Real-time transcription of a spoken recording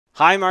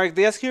Hi, Mark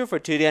Diaz here for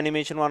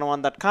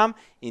 2danimation101.com.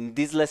 In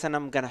this lesson,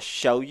 I'm gonna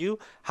show you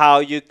how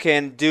you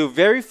can do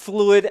very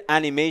fluid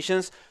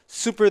animations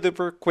super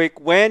duper quick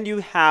when you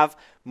have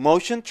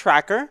Motion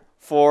Tracker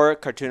for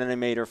Cartoon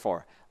Animator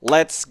 4.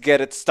 Let's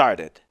get it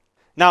started.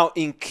 Now,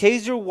 in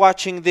case you're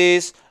watching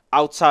this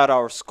outside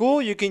our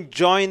school, you can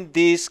join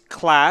this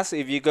class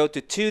if you go to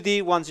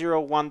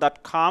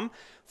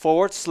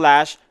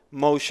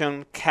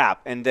 2d101.com/motion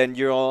cap, and then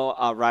you'll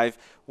arrive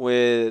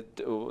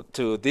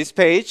to this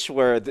page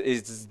where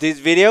is this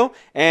video,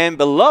 and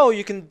below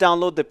you can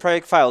download the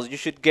project files. You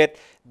should get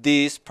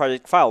this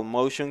project file,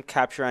 motion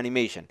capture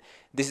animation.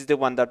 This is the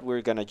one that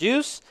we're gonna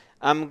use.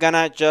 I'm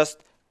gonna just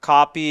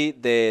copy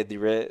the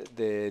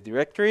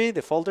directory,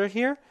 the folder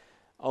here,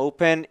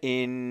 open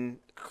in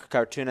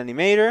Cartoon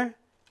Animator,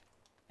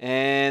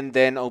 and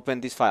then open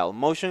this file,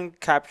 motion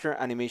capture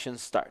animation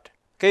start.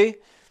 Okay,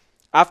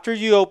 after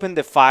you open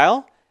the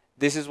file,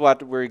 this is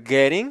what we're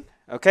getting.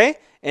 Okay,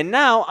 and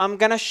now I'm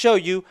gonna show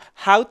you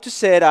how to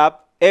set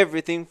up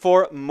everything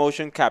for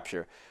motion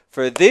capture.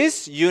 For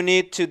this, you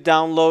need to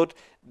download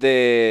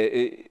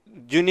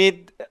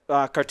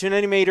Cartoon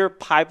Animator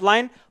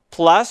Pipeline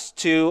plus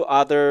two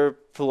other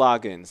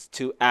plugins,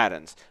 two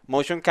add-ons,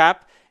 Motion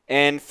Cap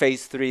and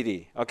Face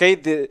 3D.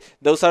 Okay,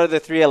 those are the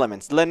three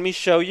elements. Let me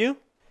show you.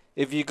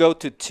 If you go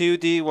to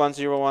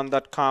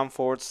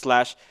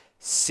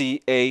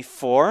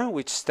 2d101.com/CA4,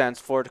 which stands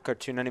for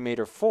Cartoon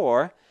Animator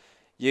 4,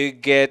 you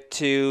get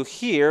to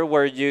here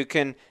where you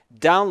can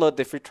download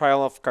the free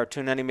trial of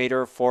Cartoon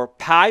Animator 4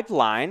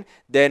 Pipeline,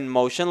 then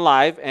Motion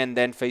Live, and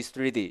then Face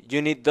 3D.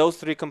 You need those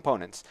three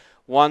components.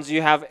 Once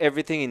you have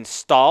everything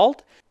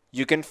installed,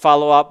 you can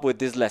follow up with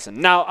this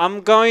lesson. Now,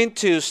 I'm going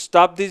to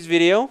stop this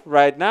video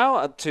right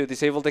now to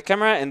disable the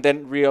camera and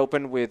then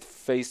reopen with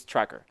Face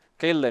Tracker.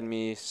 Okay, let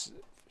me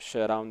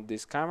shut down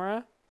this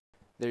camera.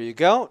 There you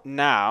go.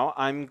 Now,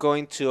 I'm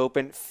going to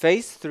open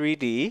Face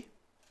 3D,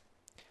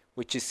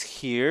 which is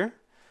here.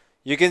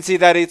 You can see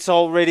that it's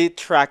already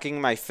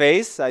tracking my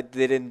face. I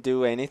didn't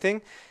do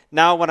anything.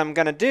 Now what I'm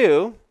gonna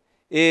do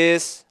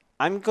is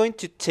I'm going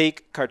to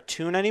take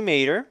Cartoon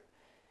Animator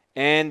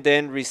and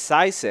then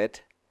resize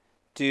it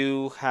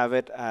to have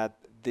it at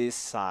this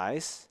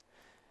size.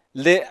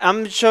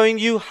 I'm showing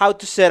you how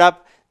to set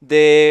up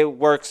the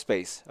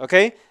workspace.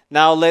 Okay,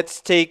 now let's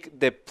take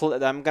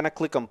I'm gonna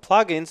click on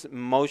plugins,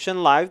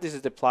 Motion Live. This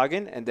is the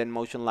plugin, and then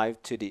Motion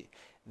Live 2D.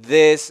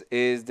 This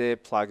is the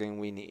plugin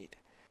we need.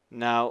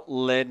 Now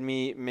let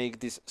me make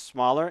this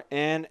smaller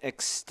and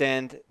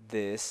extend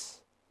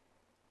this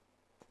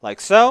like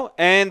so,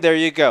 and there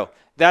you go.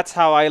 That's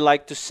how I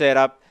like to set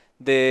up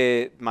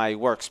my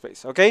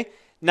workspace. Okay,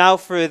 now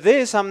for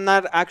this, I'm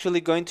not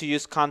actually going to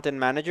use Content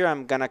Manager.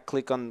 I'm gonna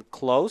click on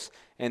close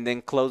and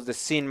then close the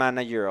Scene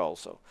Manager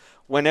also.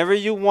 Whenever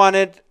you want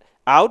it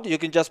out, you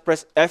can just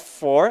press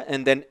F4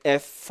 and then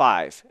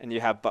F5 and you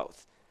have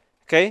both.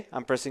 Okay,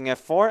 I'm pressing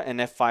F4 and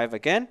F5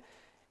 again,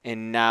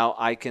 and now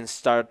I can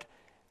start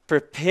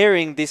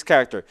preparing this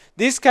character.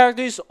 This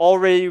character is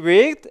already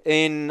rigged.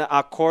 In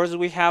a course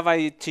we have,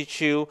 I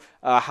teach you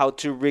how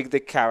to rig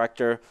the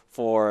character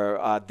for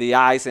the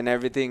eyes and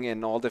everything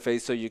and all the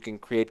face, so you can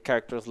create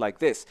characters like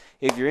this.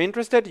 If you're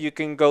interested, you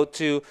can go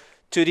to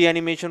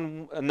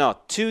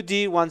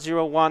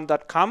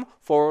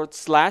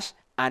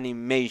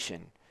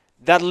 2d101.com/animation.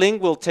 That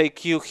link will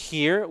take you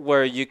here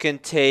where you can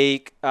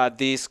take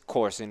this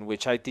course in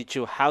which I teach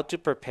you how to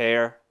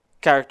prepare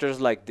characters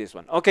like this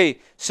one. Okay,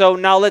 so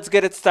now let's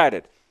get it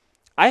started.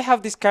 I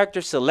have this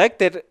character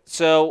selected,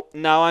 so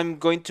now I'm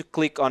going to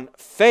click on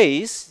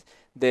Face,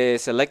 the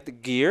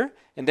select gear,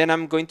 and then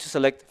I'm going to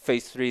select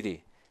Face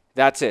 3D.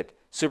 That's it.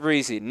 Super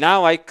easy.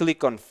 Now I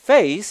click on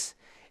Face,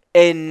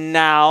 and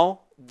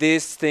now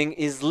this thing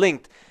is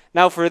linked.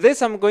 Now for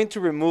this, I'm going to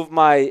remove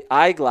my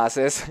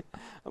eyeglasses.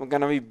 I'm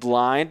gonna be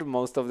blind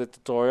most of the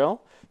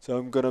tutorial, so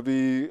I'm gonna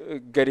be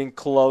getting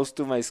close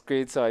to my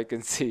screen so I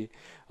can see.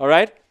 All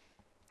right.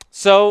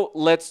 So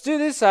let's do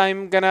this.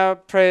 I'm gonna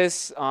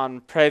press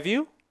on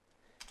preview,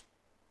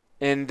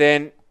 and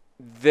then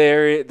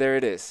there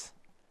it is.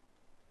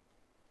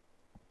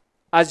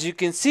 As you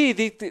can see,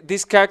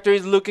 this character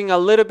is looking a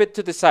little bit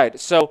to the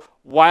side. So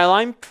while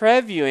I'm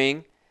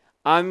previewing,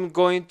 I'm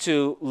going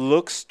to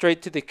look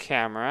straight to the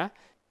camera,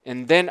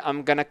 and then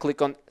I'm gonna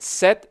click on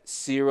Set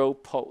Zero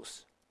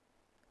Pose.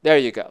 There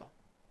you go.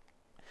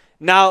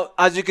 Now,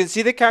 as you can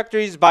see, the character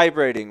is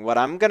vibrating. What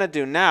I'm gonna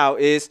do now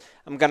is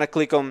I'm gonna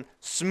click on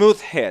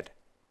Smooth Head.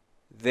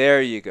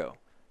 There you go.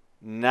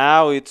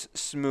 Now it's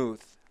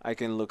smooth. I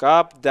can look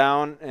up,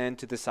 down, and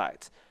to the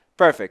sides.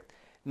 Perfect.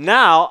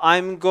 Now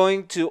I'm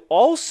going to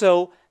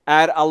also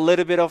add a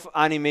little bit of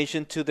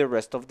animation to the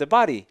rest of the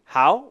body.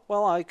 How?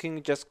 Well, I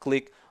can just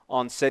click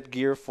on Set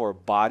Gear for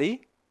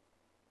Body.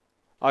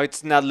 Oh,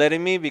 it's not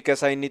letting me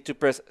because I need to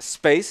press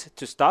space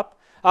to stop.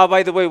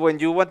 By the way, when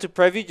you want to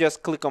preview,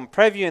 just click on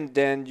preview and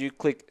then you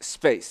click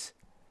space.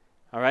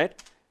 All right.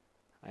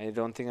 I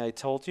don't think I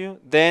told you.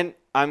 Then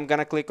I'm going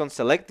to click on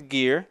select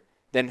gear,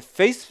 then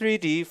Face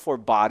 3D for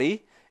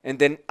body, and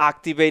then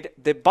activate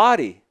the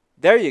body.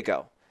 There you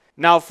go.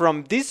 Now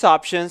from these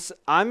options,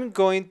 I'm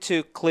going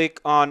to click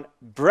on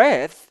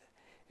breadth,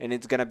 and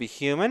it's gonna be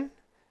human.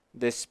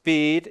 The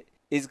speed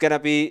is gonna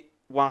be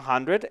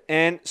 100,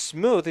 and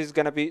smooth is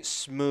gonna be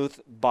smooth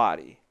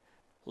body.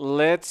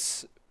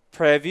 Let's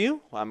preview.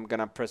 I'm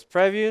gonna press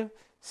preview,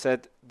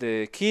 set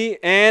the key,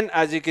 and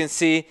as you can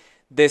see,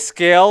 the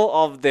scale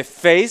of the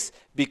face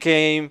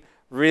became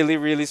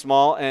really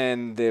small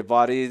and the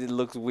body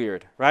looks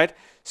weird, right?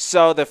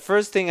 So the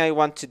first thing I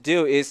want to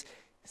do is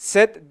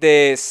set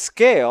the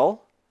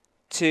scale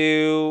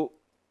to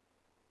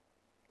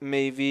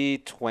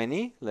maybe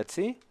 20. Let's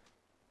see.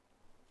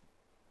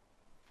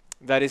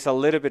 That is a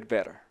little bit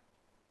better.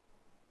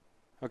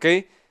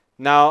 Okay,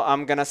 now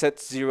I'm gonna set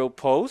 0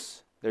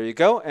 pose. There you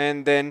go.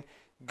 And then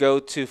go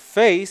to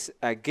face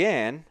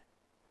again.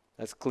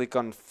 Let's click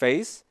on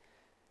face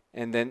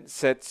and then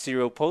set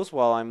 0 pose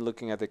while I'm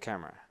looking at the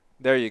camera.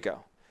 There you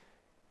go.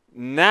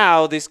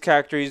 Now this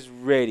character is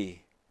ready.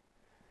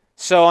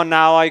 So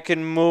now I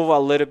can move a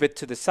little bit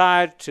to the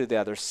side, to the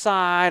other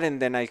side,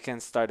 and then I can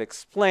start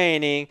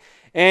explaining.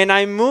 And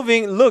I'm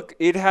moving. Look,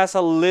 it has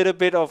a little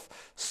bit of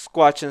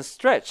squash and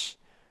stretch.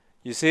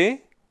 You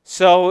see?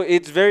 So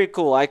it's very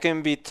cool. I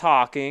can be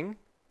talking.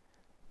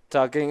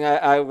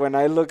 When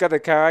I look at the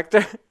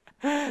character,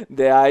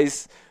 the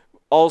eyes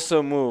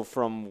also move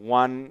from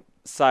one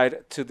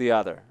side to the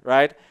other,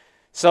 right?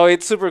 So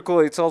it's super cool.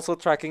 It's also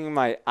tracking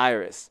my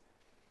iris.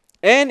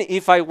 And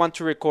if I want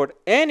to record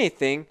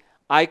anything,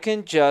 I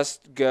can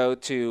just go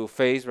to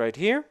face right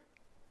here.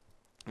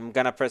 I'm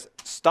gonna press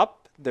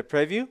stop the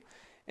preview,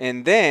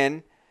 and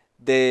then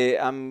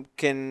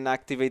can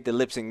activate the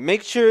lip sync.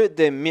 Make sure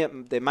the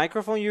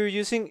microphone you're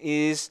using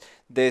is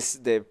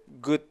the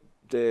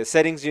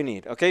settings you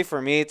need. Okay,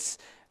 for me it's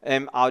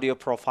audio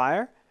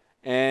profile,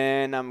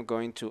 and I'm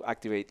going to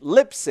activate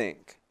lip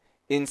sync.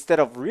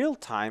 Instead of real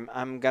time,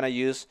 I'm gonna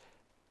use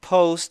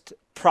post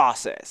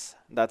process.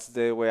 That's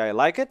the way I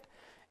like it.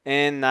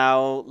 And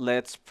now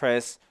let's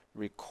press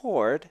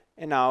record,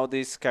 and now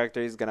this character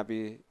is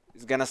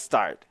gonna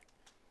start.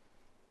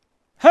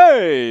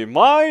 Hey,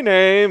 my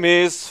name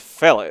is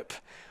Philip.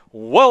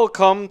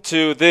 Welcome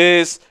to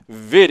this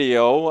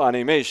video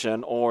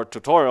animation or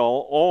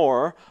tutorial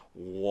or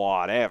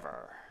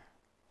whatever.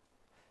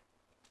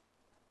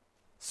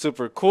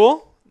 Super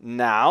cool.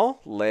 Now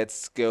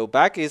let's go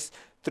back. It's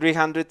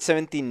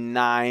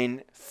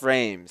 379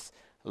 frames.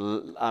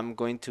 I'm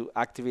going to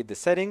activate the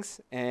settings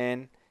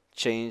and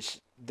change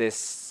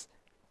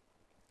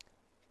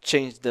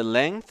the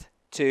length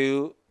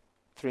to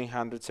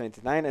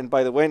 379. And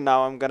by the way,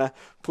 now I'm gonna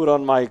put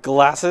on my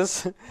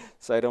glasses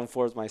so I don't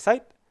force my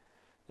sight.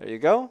 There you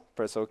go.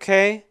 Press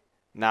OK.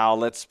 Now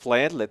let's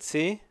play it. Let's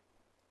see.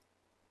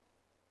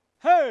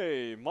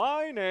 Hey,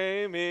 my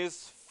name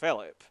is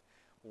Philip.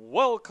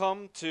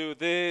 Welcome to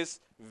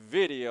this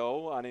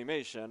video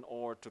animation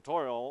or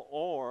tutorial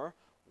or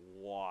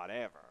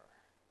whatever.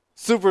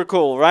 Super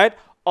cool, right?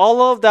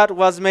 All of that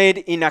was made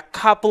in a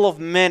couple of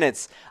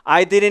minutes.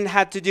 I didn't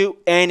have to do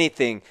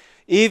anything.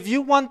 If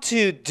you want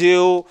to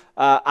do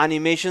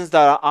animations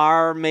that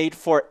are made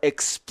for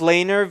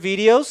explainer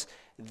videos,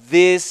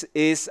 this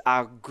is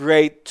a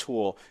great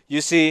tool.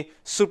 You see,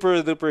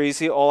 super duper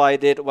easy. All I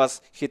did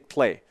was hit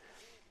play.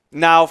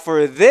 Now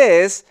for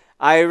this,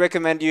 I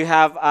recommend you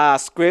have a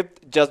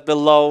script just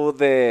below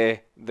the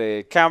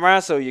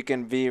camera so you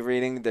can be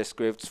reading the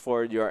scripts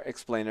for your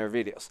explainer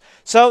videos.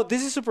 So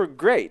this is super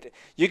great.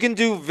 You can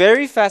do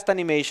very fast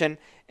animation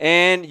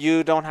and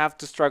you don't have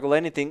to struggle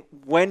anything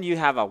when you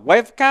have a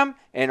webcam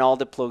and all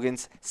the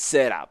plugins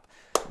set up.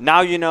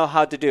 Now you know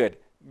how to do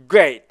it.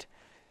 Great.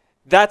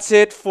 That's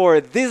it for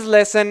this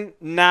lesson.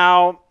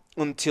 Now,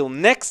 until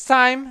next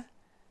time,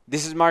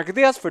 this is Mark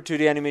Diaz for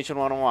 2D Animation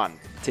 101.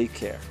 Take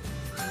care.